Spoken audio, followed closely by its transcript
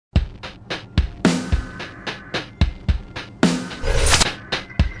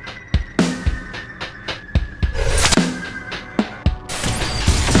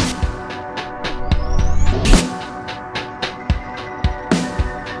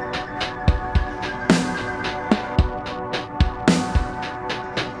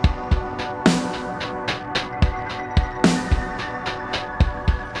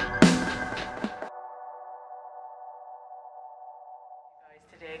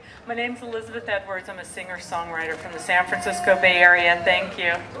My name's Elizabeth Edwards. I'm a singer-songwriter from the San Francisco Bay Area. Thank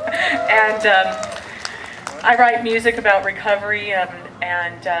you. And I write music about recovery, I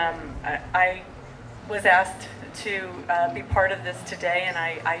was asked to be part of this today, and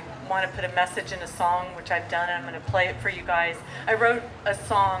I want to put a message in a song, which I've done, and I'm going to play it for you guys. I wrote a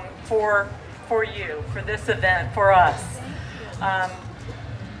song for you, for this event, for us,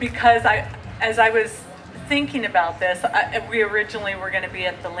 because as I was thinking about this, we originally were going to be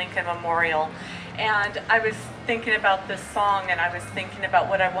at the Lincoln Memorial, and I was thinking about this song, and I was thinking about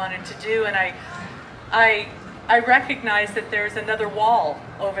what I wanted to do, and I recognized that there's another wall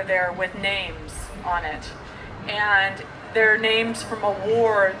over there with names on it, and they're names from a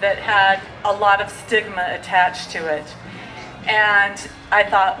war that had a lot of stigma attached to it. And I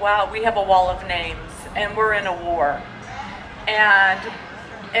thought, wow, we have a wall of names, and we're in a war, and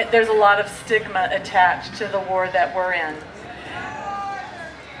there's a lot of stigma attached to the war that we're in.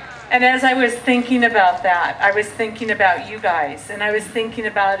 And as I was thinking about that, I was thinking about you guys, and I was thinking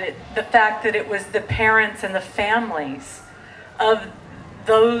about it, the fact that it was the parents and the families of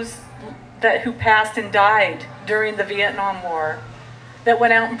those who passed and died during the Vietnam War that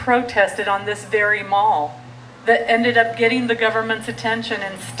went out and protested on this very mall, that ended up getting the government's attention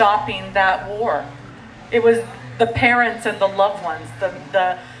and stopping that war. It was the parents and the loved ones,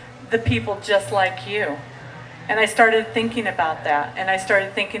 the people just like you. And I started thinking about that, and I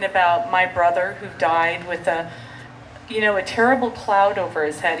started thinking about my brother who died with a terrible cloud over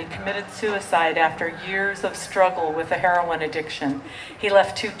his head. He committed suicide after years of struggle with a heroin addiction. He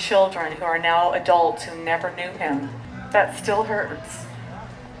left 2 children who are now adults who never knew him. That still hurts.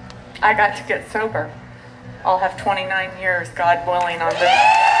 I got to get sober. I'll have 29 years, God willing, on the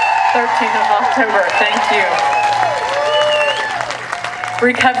 13th of October. Thank you.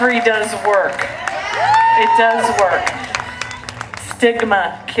 Recovery does work. It does work.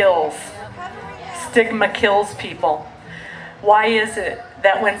 Stigma kills. Stigma kills people. Why is it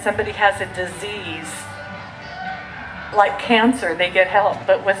that when somebody has a disease like cancer, they get help,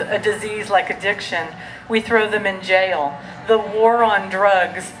 but with a disease like addiction, we throw them in jail? The war on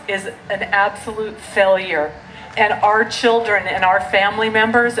drugs is an absolute failure, and our children and our family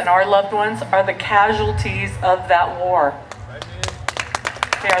members and our loved ones are the casualties of that war.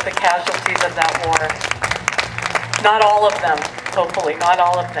 They are the casualties of that war. Not all of them, hopefully, not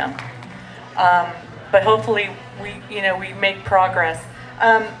all of them. But hopefully we make progress.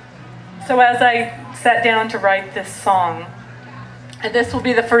 So as I sat down to write this song, and this will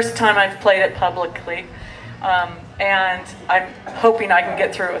be the first time I've played it publicly, and I'm hoping I can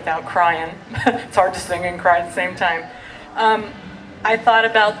get through it without crying. It's hard to sing and cry at the same time. I thought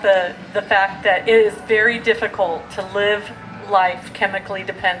about the fact that it is very difficult to live life chemically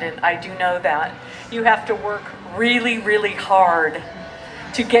dependent. I do know that. You have to work really, really hard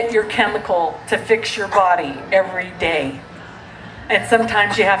to get your chemical to fix your body every day. And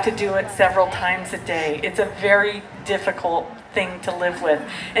sometimes you have to do it several times a day. It's a very difficult thing to live with.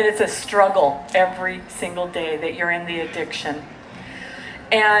 And it's a struggle every single day that you're in the addiction.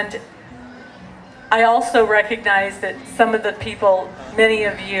 And I also recognize that some of the people, many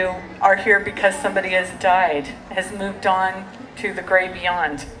of you, are here because somebody has died, has moved on to the great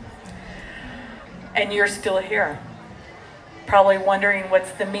beyond. And you're still here, probably wondering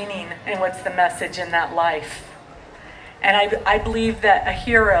what's the meaning and what's the message in that life. And I believe that a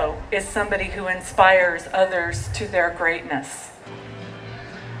hero is somebody who inspires others to their greatness.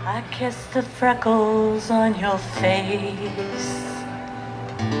 I kiss the freckles on your face.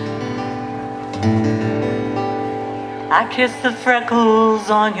 I kiss the freckles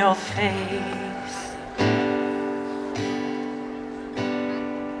on your face.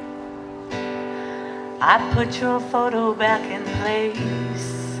 I put your photo back in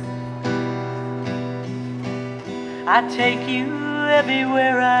place. I take you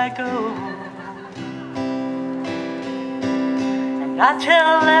everywhere I go, and I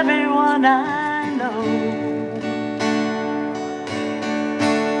tell everyone I know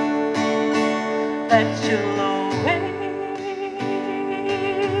that you'll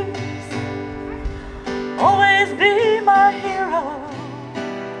always be my hero.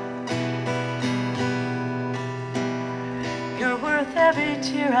 You're worth every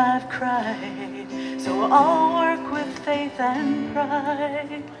tear I've cried, so I'll work with faith and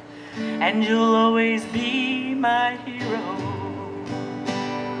pride, and you'll always be my hero.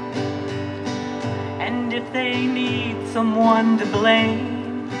 And if they need someone to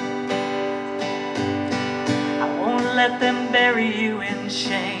blame, I won't let them bury you in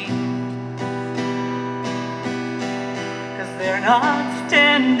shame, 'cause they're not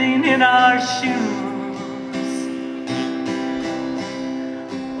standing in our shoes.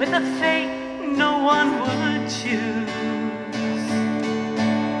 with a fate no one would choose.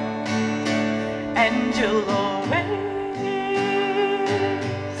 And you'll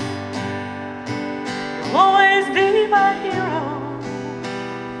always be my hero.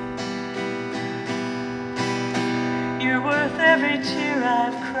 You're worth every tear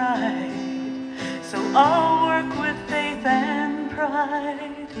I've cried, so I'll work with faith and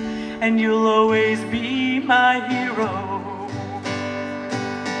pride, and you'll always be my hero.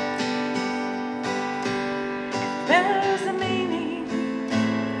 If there's a meaning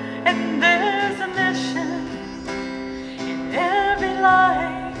and there's a mission in every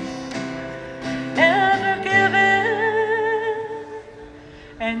life ever given,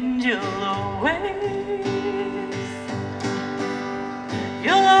 and you'll always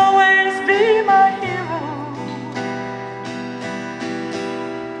be my hero.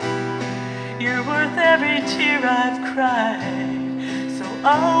 You're worth every tear I've cried, so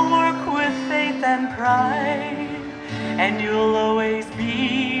I'll work with faith and pride, and you'll always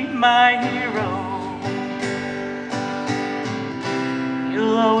be my hero.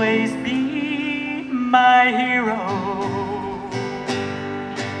 You'll always be my hero.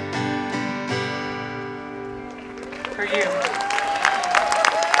 For you.